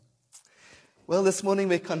Well, this morning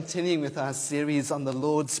we're continuing with our series on the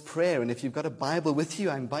Lord's Prayer. And if you've got a Bible with you,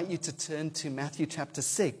 I invite you to turn to Matthew chapter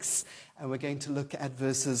 6. And we're going to look at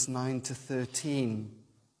verses 9 to 13.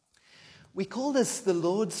 We call this the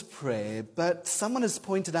Lord's Prayer, but someone has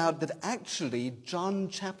pointed out that actually John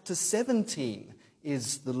chapter 17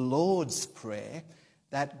 is the Lord's Prayer,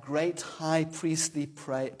 that great high priestly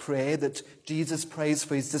prayer that Jesus prays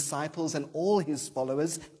for his disciples and all his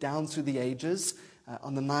followers down through the ages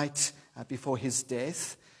on the night before his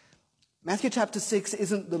death. Matthew chapter 6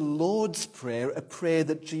 isn't the Lord's Prayer, a prayer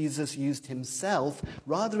that Jesus used himself.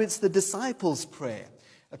 Rather, it's the disciples' prayer,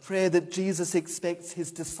 a prayer that Jesus expects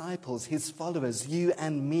his disciples, his followers, you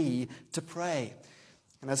and me, to pray.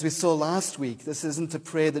 And as we saw last week, this isn't a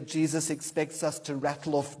prayer that Jesus expects us to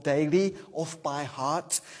rattle off daily, off by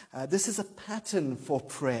heart. This is a pattern for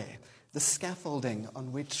prayer, the scaffolding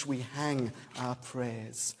on which we hang our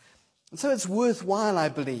prayers. And so it's worthwhile, I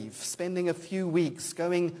believe, spending a few weeks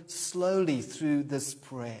going slowly through this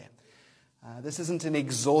prayer. This isn't an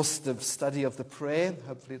exhaustive study of the prayer.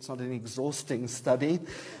 Hopefully it's not an exhausting study.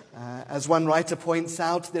 As one writer points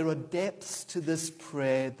out, there are depths to this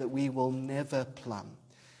prayer that we will never plumb.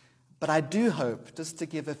 But I do hope just to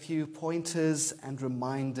give a few pointers and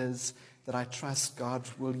reminders that I trust God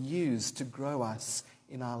will use to grow us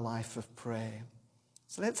in our life of prayer.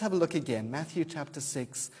 So let's have a look again. Matthew chapter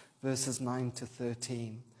 6, verses 9 to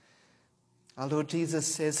 13. Our Lord Jesus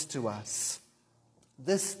says to us,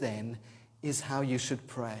 "This then is how you should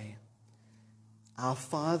pray. Our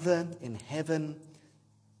Father in heaven,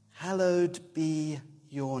 hallowed be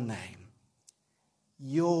your name.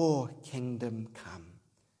 Your kingdom come.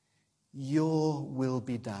 Your will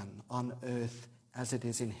be done on earth as it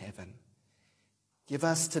is in heaven. Give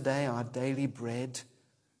us today our daily bread.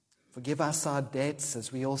 Forgive us our debts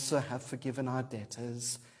as we also have forgiven our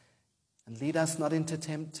debtors. And lead us not into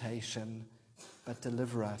temptation, but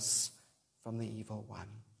deliver us from the evil one."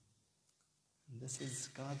 And this is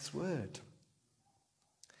God's word.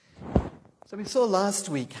 So we saw last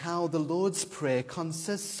week how the Lord's Prayer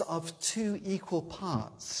consists of two equal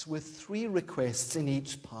parts with three requests in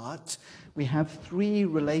each part. We have three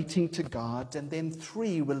relating to God and then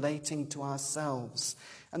three relating to ourselves.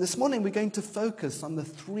 And this morning we're going to focus on the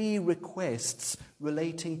three requests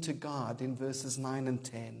relating to God in verses 9 and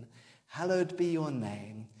 10. Hallowed be your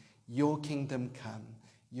name, your kingdom come,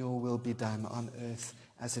 your will be done on earth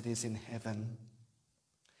as it is in heaven.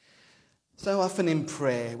 So often in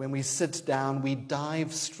prayer, when we sit down, we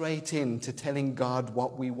dive straight into telling God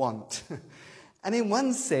what we want. And in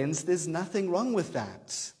one sense, there's nothing wrong with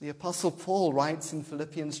that. The Apostle Paul writes in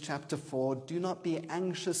Philippians chapter 4, "Do not be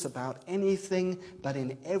anxious about anything, but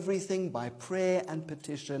in everything by prayer and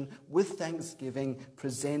petition, with thanksgiving,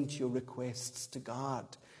 present your requests to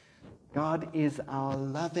God." God is our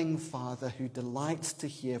loving Father who delights to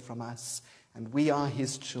hear from us, and we are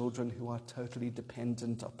his children who are totally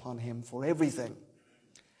dependent upon him for everything.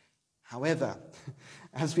 However,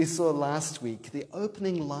 as we saw last week, the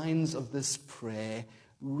opening lines of this prayer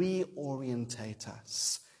reorientate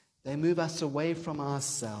us. They move us away from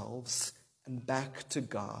ourselves and back to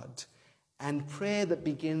God. And prayer that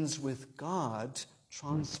begins with God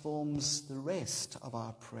transforms the rest of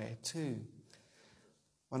our prayer too.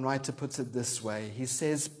 One writer puts it this way. He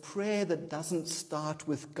says, prayer that doesn't start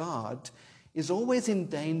with God is always in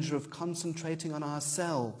danger of concentrating on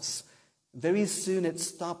ourselves. Very soon it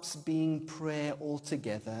stops being prayer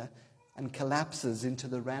altogether and collapses into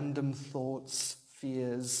the random thoughts,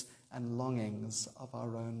 fears, and longings of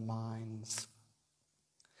our own minds.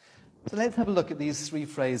 So let's have a look at these three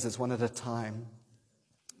phrases one at a time.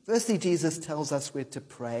 Firstly, Jesus tells us we're to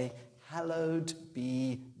pray, "Hallowed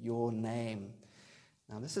be your name."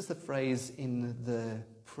 Now, this is the phrase in the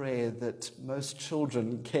prayer that most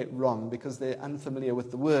children get wrong because they're unfamiliar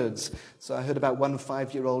with the words. So I heard about one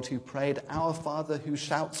 5-year-old who prayed, "Our Father who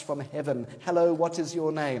shouts from heaven, hello, what is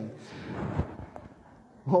your name?"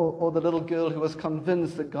 Or the little girl who was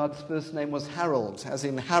convinced that God's first name was Harold, as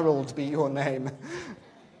in, "Harold be your name."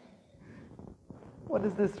 What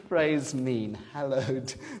does this phrase mean,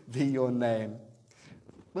 "Hallowed be your name"?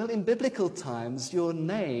 Well, in biblical times, your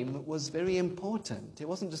name was very important. It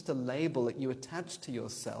wasn't just a label that you attached to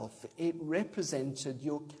yourself. It represented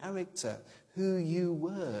your character, who you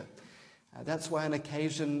were. That's why on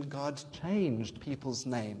occasion God changed people's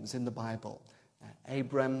names in the Bible.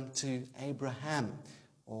 Abram to Abraham,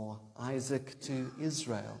 or Isaac to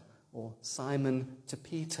Israel, or Simon to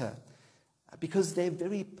Peter, because their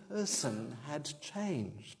very person had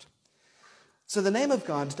changed. So the name of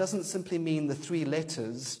God doesn't simply mean the three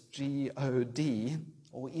letters, G-O-D,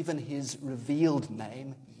 or even his revealed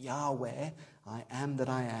name, Yahweh, I am that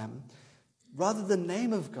I am. Rather, the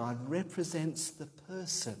name of God represents the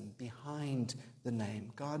person behind the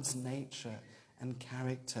name, God's nature and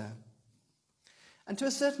character. And to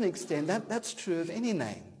a certain extent, that's true of any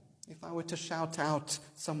name. If I were to shout out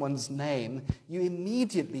someone's name, you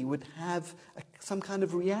immediately would have some kind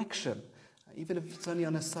of reaction, even if it's only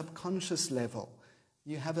on a subconscious level.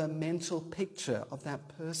 You have a mental picture of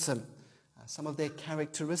that person. Some of their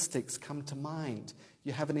characteristics come to mind.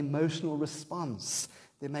 You have an emotional response.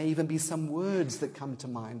 There may even be some words that come to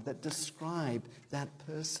mind that describe that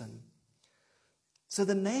person. So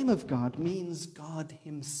the name of God means God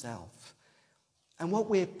himself. And what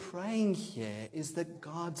we're praying here is that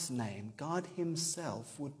God's name, God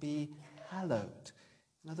himself, would be hallowed.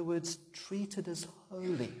 In other words, treated as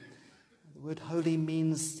holy. The word holy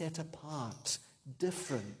means set apart,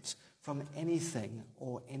 different from anything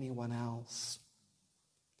or anyone else.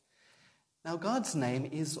 Now, God's name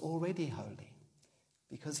is already holy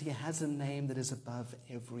because he has a name that is above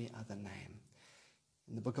every other name.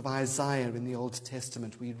 In the book of Isaiah in the Old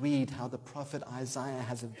Testament, we read how the prophet Isaiah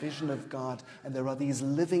has a vision of God, and there are these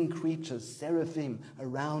living creatures, seraphim,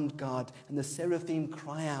 around God, and the seraphim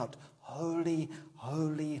cry out, "Holy,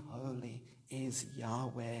 holy, holy is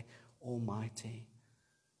Yahweh Almighty."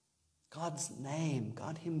 God's name,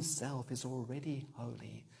 God himself, is already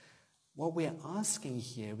holy. What we're asking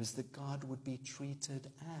here is that God would be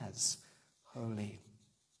treated as holy.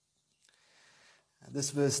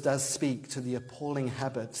 This verse does speak to the appalling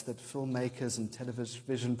habit that filmmakers and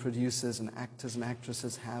television producers and actors and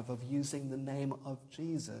actresses have of using the name of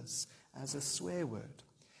Jesus as a swear word.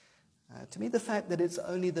 To me, the fact that it's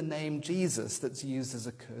only the name Jesus that's used as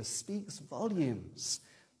a curse speaks volumes.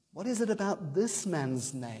 What is it about this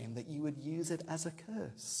man's name that you would use it as a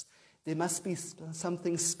curse? There must be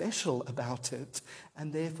something special about it,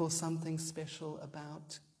 and therefore something special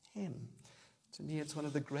about him. To me, it's one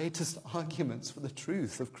of the greatest arguments for the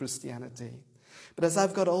truth of Christianity. But as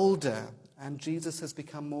I've got older and Jesus has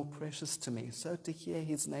become more precious to me, so to hear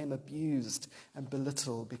his name abused and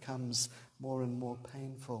belittled becomes more and more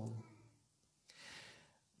painful.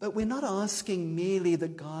 But we're not asking merely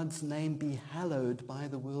that God's name be hallowed by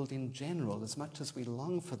the world in general, as much as we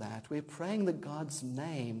long for that. We're praying that God's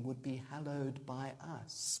name would be hallowed by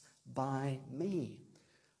us, by me.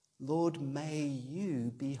 Lord, may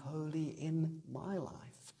you be holy in my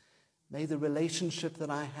life. May the relationship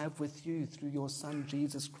that I have with you through your Son,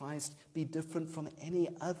 Jesus Christ, be different from any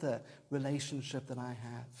other relationship that I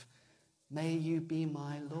have. May you be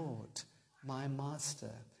my Lord, my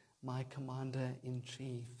Master, my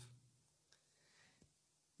Commander-in-Chief.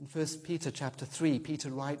 In 1 Peter chapter 3,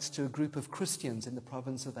 Peter writes to a group of Christians in the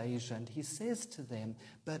province of Asia, and he says to them,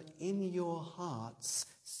 "But in your hearts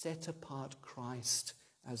set apart Christ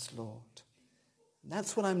as Lord." And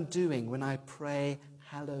that's what I'm doing when I pray,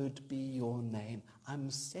 "Hallowed be your name."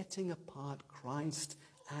 I'm setting apart Christ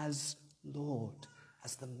as Lord,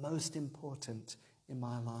 as the most important in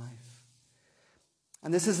my life.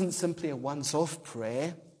 And this isn't simply a once-off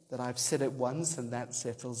prayer that I've said it once and that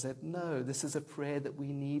settles it. No, this is a prayer that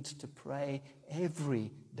we need to pray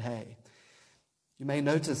every day. You may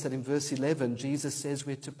notice that in verse 11, Jesus says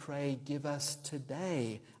we're to pray, "Give us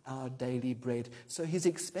today our daily bread." So he's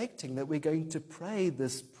expecting that we're going to pray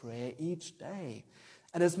this prayer each day.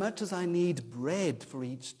 And as much as I need bread for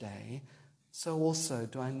each day, so also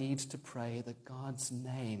do I need to pray that God's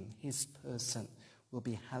name, his person, will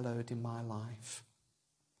be hallowed in my life.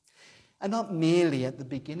 And not merely at the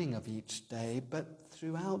beginning of each day, but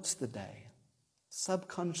throughout the day,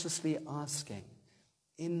 subconsciously asking,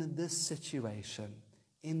 in this situation,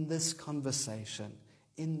 in this conversation,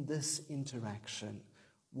 in this interaction,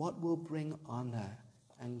 what will bring honor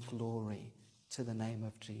and glory to the name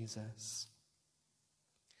of Jesus?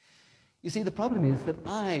 You see, the problem is that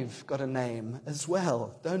I've got a name as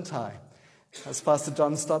well, don't I? As Pastor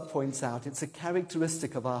John Stott points out, it's a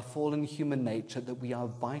characteristic of our fallen human nature that we are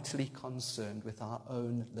vitally concerned with our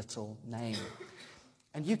own little name.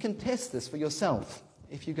 And you can test this for yourself.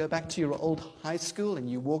 If you go back to your old high school and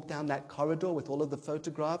you walk down that corridor with all of the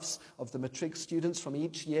photographs of the matric students from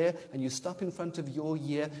each year, and you stop in front of your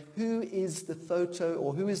year, who is the photo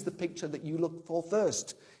or who is the picture that you look for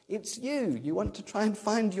first? It's you. You want to try and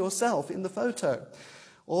find yourself in the photo.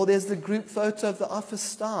 Or there's the group photo of the office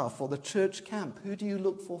staff or the church camp. Who do you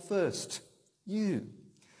look for first? You.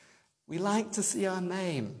 We like to see our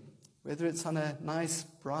name, whether it's on a nice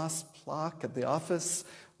brass plaque at the office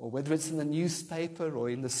or whether it's in the newspaper or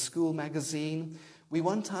in the school magazine. We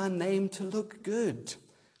want our name to look good.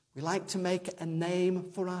 We like to make a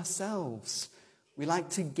name for ourselves. We like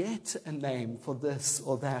to get a name for this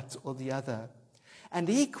or that or the other. And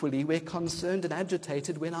equally, we're concerned and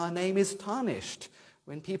agitated when our name is tarnished,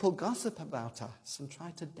 when people gossip about us and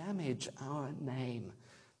try to damage our name.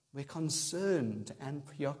 We're concerned and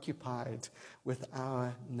preoccupied with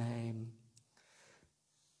our name.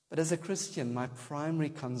 But as a Christian, my primary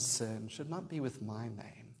concern should not be with my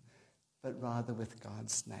name, but rather with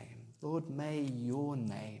God's name. Lord, may your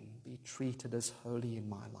name be treated as holy in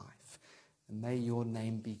my life, and may your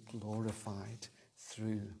name be glorified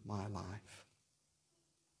through my life.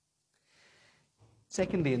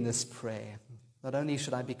 Secondly, in this prayer, not only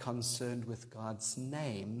should I be concerned with God's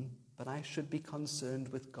name, but I should be concerned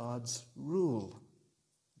with God's rule.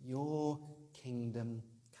 Your kingdom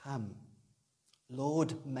come.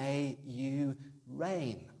 Lord, may you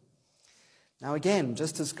reign. Now again,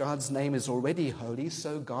 just as God's name is already holy,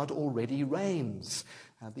 so God already reigns.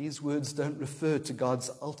 These words don't refer to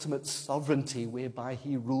God's ultimate sovereignty whereby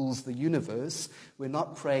he rules the universe. We're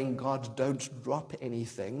not praying, God, don't drop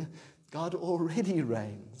anything. God already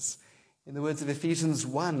reigns. In the words of Ephesians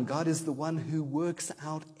 1, God is the one who works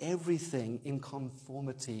out everything in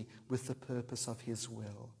conformity with the purpose of his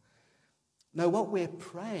will. No, what we're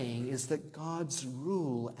praying is that God's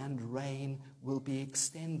rule and reign will be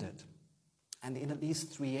extended, and in at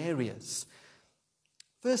least 3 areas.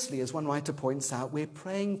 Firstly, as one writer points out, we're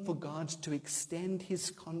praying for God to extend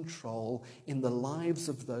his control in the lives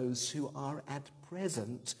of those who are at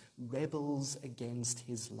present rebels against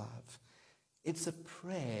his love. It's a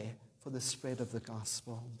prayer for the spread of the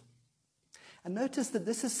gospel. And notice that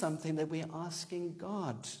this is something that we're asking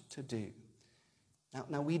God to do.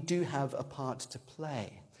 Now, we do have a part to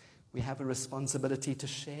play. We have a responsibility to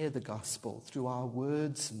share the gospel through our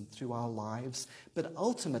words and through our lives. But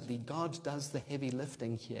ultimately, God does the heavy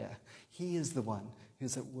lifting here. He is the one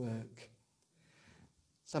who's at work.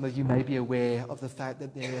 Some of you may be aware of the fact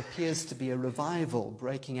that there appears to be a revival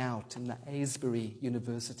breaking out in the Asbury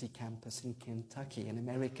University campus in Kentucky in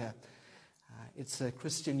America. It's a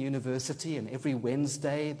Christian university, and every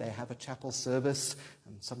Wednesday they have a chapel service,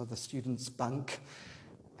 and some of the students bunk.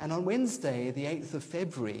 And on Wednesday, the 8th of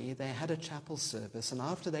February, they had a chapel service, and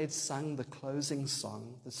after they'd sung the closing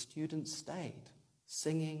song, the students stayed,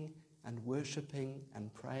 singing and worshiping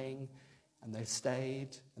and praying, and they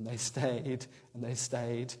stayed, and they stayed, and they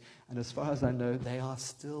stayed, and as far as I know, they are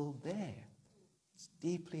still there. It's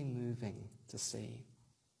deeply moving to see.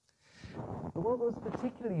 But what was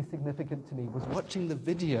particularly significant to me was watching the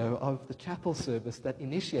video of the chapel service that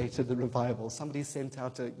initiated the revival. Somebody sent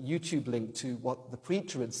out a YouTube link to what the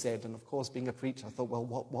preacher had said, and of course, being a preacher, I thought, well,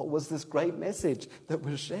 what was this great message that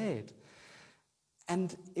was shared?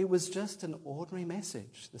 And it was just an ordinary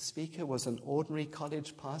message. The speaker was an ordinary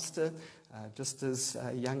college pastor, just as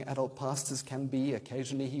young adult pastors can be.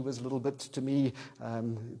 Occasionally he was a little bit, to me,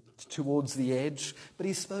 towards the edge. But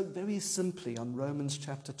he spoke very simply on Romans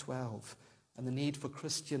chapter 12 and the need for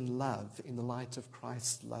Christian love in the light of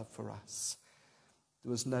Christ's love for us.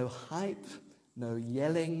 There was no hype, no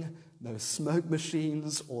yelling, no smoke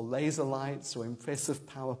machines or laser lights or impressive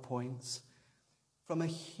PowerPoints. From a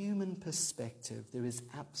human perspective, there is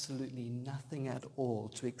absolutely nothing at all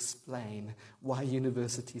to explain why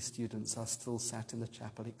university students are still sat in the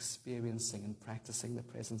chapel experiencing and practicing the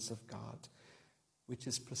presence of God, which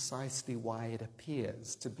is precisely why it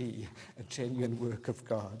appears to be a genuine work of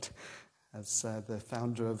God. As the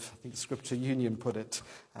founder of, I think, Scripture Union put it,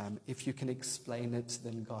 if you can explain it,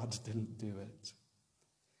 then God didn't do it.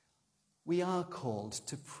 We are called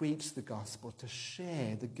to preach the gospel, to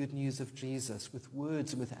share the good news of Jesus with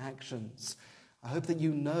words and with actions. I hope that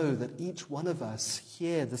you know that each one of us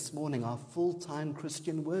here this morning are full-time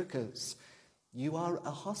Christian workers. You are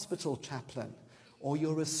a hospital chaplain, or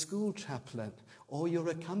you're a school chaplain, or you're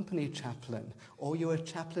a company chaplain, or you're a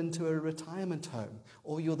chaplain to a retirement home,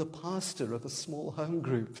 or you're the pastor of a small home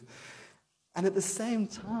group. And at the same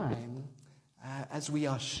time, as we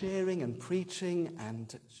are sharing and preaching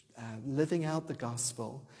and living out the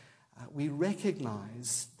gospel, we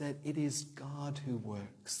recognize that it is God who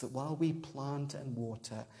works, that while we plant and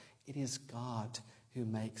water, it is God who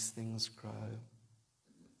makes things grow.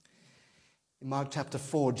 In Mark chapter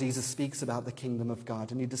 4, Jesus speaks about the kingdom of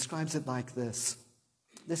God, and he describes it like this.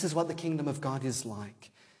 This is what the kingdom of God is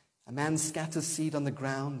like. A man scatters seed on the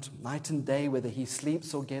ground, night and day, whether he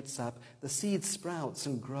sleeps or gets up. The seed sprouts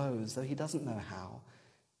and grows, though he doesn't know how.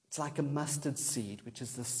 It's like a mustard seed, which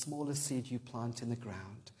is the smallest seed you plant in the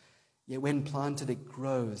ground. Yet when planted, it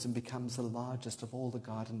grows and becomes the largest of all the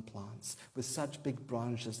garden plants, with such big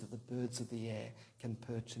branches that the birds of the air can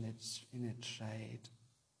perch in its shade.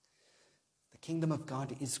 The kingdom of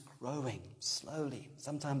God is growing slowly,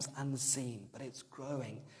 sometimes unseen, but it's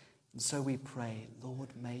growing. And so we pray, Lord,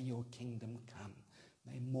 may your kingdom come.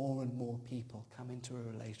 May more and more people come into a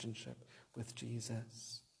relationship with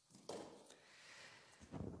Jesus.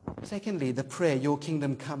 Secondly, the prayer, Your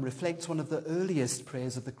Kingdom Come, reflects one of the earliest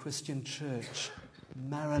prayers of the Christian church.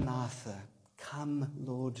 Maranatha, come,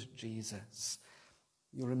 Lord Jesus.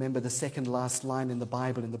 You'll remember the second last line in the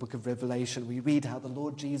Bible in the book of Revelation. We read how the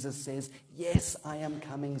Lord Jesus says, yes, I am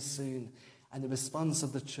coming soon. And the response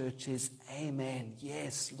of the church is, amen,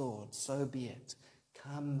 yes, Lord, so be it.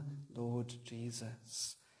 Come, Lord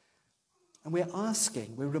Jesus. And we're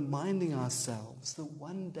reminding ourselves that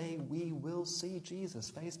one day we will see Jesus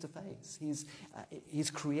face to face. He's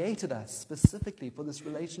created us specifically for this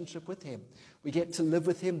relationship with him. We get to live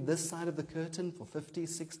with him this side of the curtain for 50,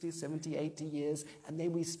 60, 70, 80 years, and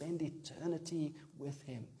then we spend eternity with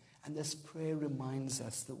him. And this prayer reminds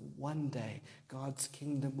us that one day God's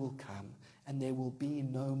kingdom will come and there will be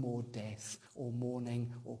no more death or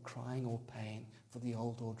mourning or crying or pain, for the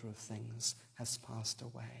old order of things has passed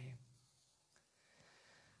away.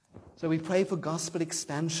 So we pray for gospel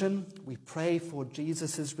expansion, we pray for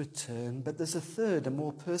Jesus' return, but there's a third, a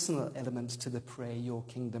more personal element to the prayer, Your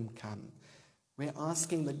Kingdom Come. We're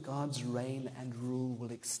asking that God's reign and rule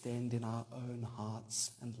will extend in our own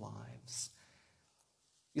hearts and lives.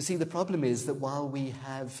 You see, the problem is that while we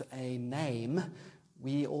have a name,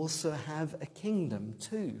 we also have a kingdom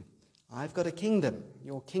too. I've got a kingdom.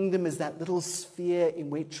 Your kingdom is that little sphere in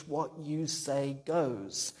which what you say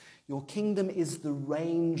goes. Your kingdom is the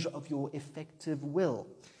range of your effective will.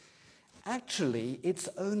 Actually, it's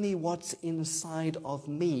only what's inside of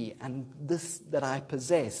me and this that I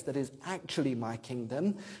possess that is actually my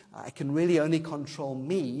kingdom. I can really only control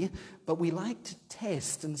me, but we like to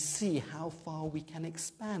test and see how far we can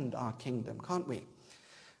expand our kingdom, can't we?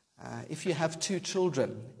 If you have two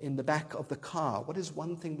children in the back of the car, what is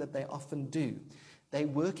one thing that they often do? They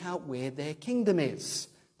work out where their kingdom is.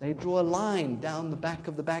 They draw a line down the back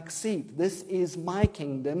of the back seat. This is my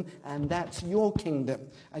kingdom, and that's your kingdom.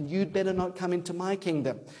 And you'd better not come into my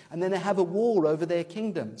kingdom. And then they have a war over their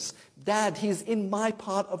kingdoms. Dad, he's in my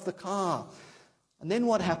part of the car. And then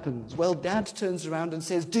what happens? Well, Dad turns around and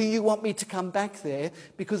says, do you want me to come back there?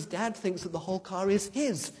 Because Dad thinks that the whole car is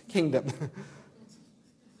his kingdom.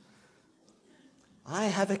 I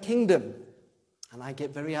have a kingdom, and I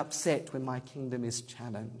get very upset when my kingdom is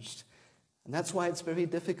challenged. And that's why it's very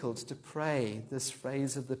difficult to pray this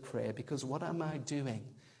phrase of the prayer, because what am I doing?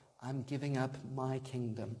 I'm giving up my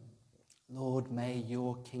kingdom. Lord, may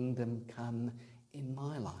your kingdom come in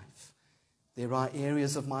my life. There are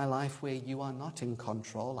areas of my life where you are not in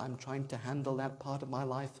control. I'm trying to handle that part of my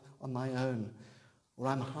life on my own, or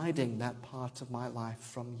I'm hiding that part of my life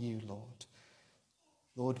from you, Lord.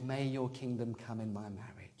 Lord, may your kingdom come in my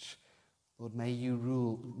marriage. Lord, may your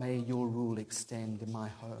rule extend in my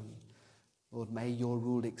home. Lord, may your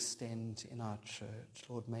rule extend in our church.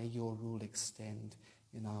 Lord, may your rule extend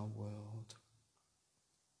in our world.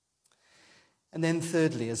 And then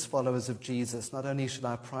thirdly, as followers of Jesus, not only should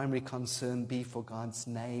our primary concern be for God's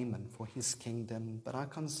name and for his kingdom, but our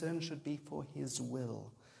concern should be for his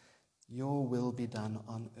will. Your will be done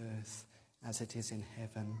on earth as it is in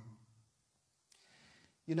heaven.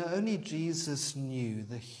 You know, only Jesus knew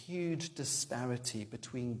the huge disparity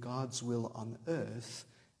between God's will on earth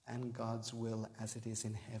and God's will as it is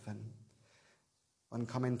in heaven. One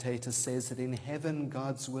commentator says that in heaven,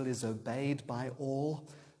 God's will is obeyed by all,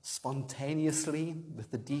 spontaneously,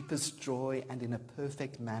 with the deepest joy, and in a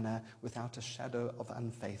perfect manner, without a shadow of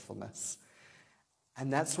unfaithfulness.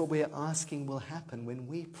 And that's what we're asking will happen when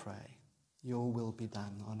we pray. Your will be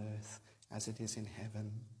done on earth as it is in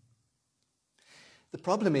heaven. The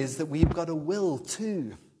problem is that we've got a will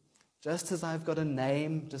too. Just as I've got a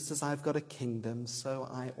name, just as I've got a kingdom, so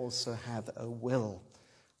I also have a will.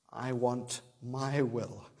 I want my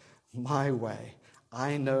will, my way.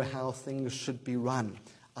 I know how things should be run.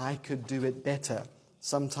 I could do it better,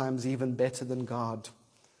 sometimes even better than God.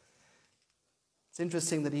 It's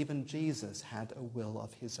interesting that even Jesus had a will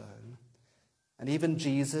of his own. And even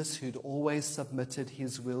Jesus, who'd always submitted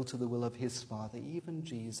his will to the will of his Father, even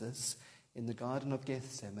Jesus in the Garden of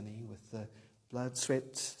Gethsemane with the blood,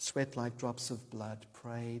 sweat like drops of blood,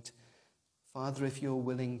 prayed, Father, if you're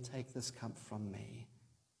willing, take this cup from me,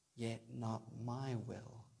 yet not my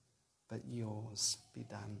will, but yours be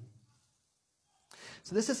done.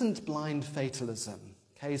 So this isn't blind fatalism.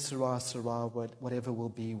 Que sera, sera, whatever will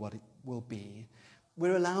be, what it will be.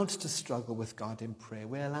 We're allowed to struggle with God in prayer.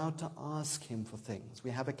 We're allowed to ask him for things.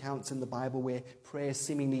 We have accounts in the Bible where prayer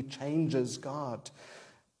seemingly changes God.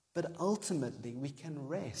 But ultimately, we can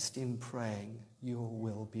rest in praying, your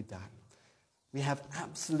will be done. We have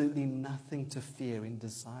absolutely nothing to fear in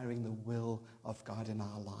desiring the will of God in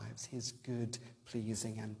our lives, his good,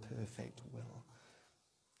 pleasing, and perfect will.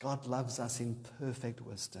 God loves us in perfect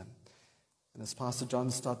wisdom. And as Pastor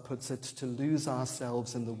John Stott puts it, to lose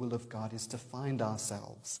ourselves in the will of God is to find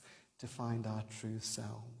ourselves, to find our true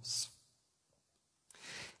selves.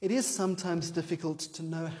 It is sometimes difficult to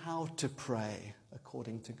know how to pray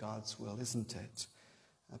according to God's will, isn't it?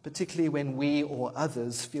 Particularly when we or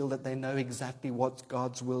others feel that they know exactly what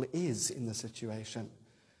God's will is in the situation.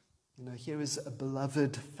 Here is a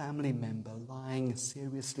beloved family member lying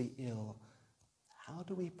seriously ill. How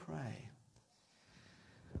do we pray?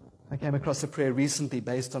 I came across a prayer recently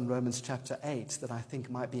based on Romans chapter 8 that I think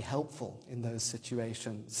might be helpful in those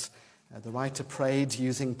situations. The writer prayed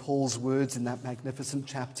using Paul's words in that magnificent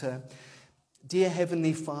chapter. Dear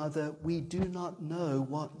Heavenly Father, we do not know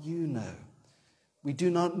what you know. We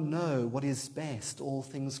do not know what is best, all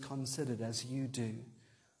things considered, as you do.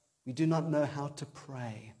 We do not know how to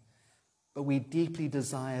pray, but we deeply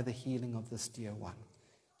desire the healing of this dear one,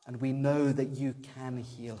 and we know that you can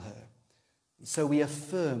heal her. So we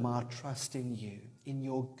affirm our trust in you, in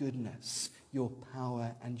your goodness, your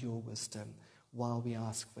power, and your wisdom, while we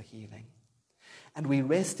ask for healing. And we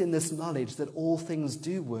rest in this knowledge that all things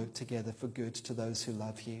do work together for good to those who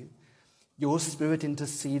love you. Your Spirit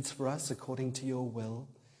intercedes for us according to your will.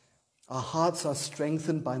 Our hearts are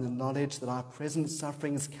strengthened by the knowledge that our present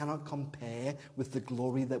sufferings cannot compare with the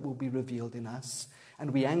glory that will be revealed in us. And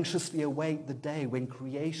we anxiously await the day when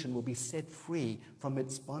creation will be set free from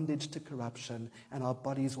its bondage to corruption and our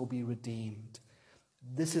bodies will be redeemed.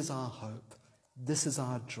 This is our hope. This is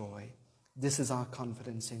our joy. This is our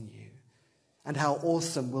confidence in you. And how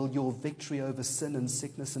awesome will your victory over sin and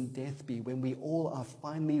sickness and death be when we all are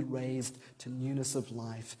finally raised to newness of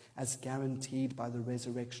life as guaranteed by the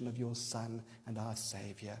resurrection of your Son and our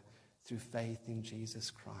Savior through faith in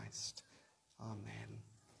Jesus Christ. Amen.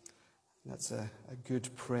 That's a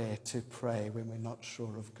good prayer to pray when we're not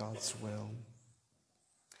sure of God's will.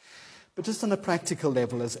 But just on a practical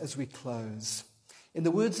level as we close, in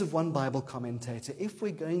the words of one Bible commentator, if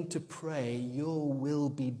we're going to pray, your will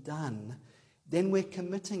be done, then we're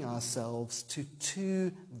committing ourselves to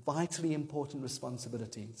two vitally important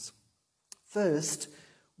responsibilities. First,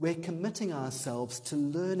 we're committing ourselves to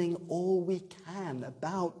learning all we can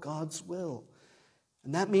about God's will.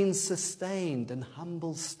 And that means sustained and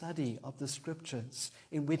humble study of the Scriptures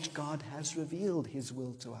in which God has revealed his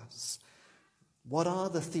will to us. What are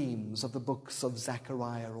the themes of the books of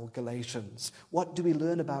Zechariah or Galatians? What do we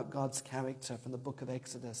learn about God's character from the book of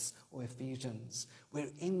Exodus or Ephesians? We're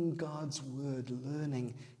in God's word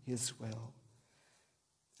learning his will.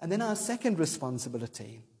 And then our second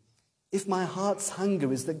responsibility, if my heart's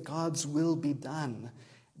hunger is that God's will be done,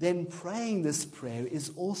 then praying this prayer is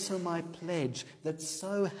also my pledge that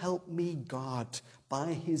so help me God,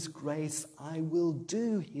 by his grace I will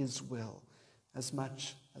do his will as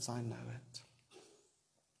much as I know it.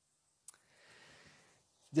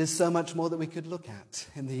 There's so much more that we could look at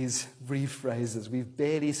in these brief phrases. We've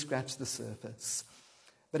barely scratched the surface.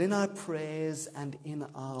 But in our prayers and in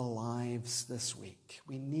our lives this week,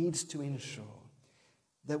 we need to ensure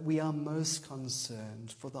that we are most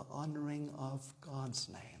concerned for the honoring of God's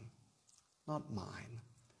name, not mine.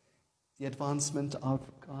 The advancement of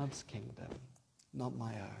God's kingdom, not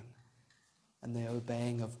my own. And the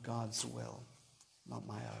obeying of God's will, not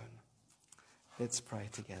my own. Let's pray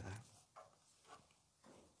together.